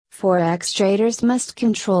Forex traders must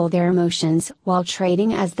control their emotions while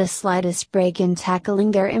trading, as the slightest break in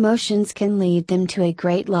tackling their emotions can lead them to a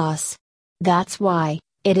great loss. That's why,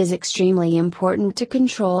 it is extremely important to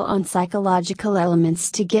control on psychological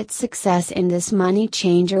elements to get success in this money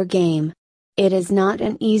changer game. It is not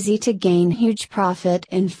an easy to gain huge profit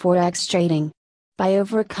in Forex trading. By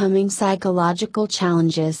overcoming psychological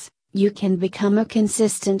challenges, you can become a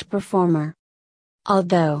consistent performer.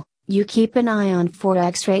 Although, you keep an eye on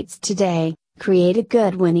Forex rates today, create a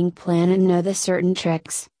good winning plan and know the certain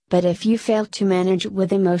tricks, but if you fail to manage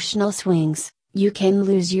with emotional swings, you can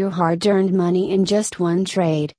lose your hard-earned money in just one trade.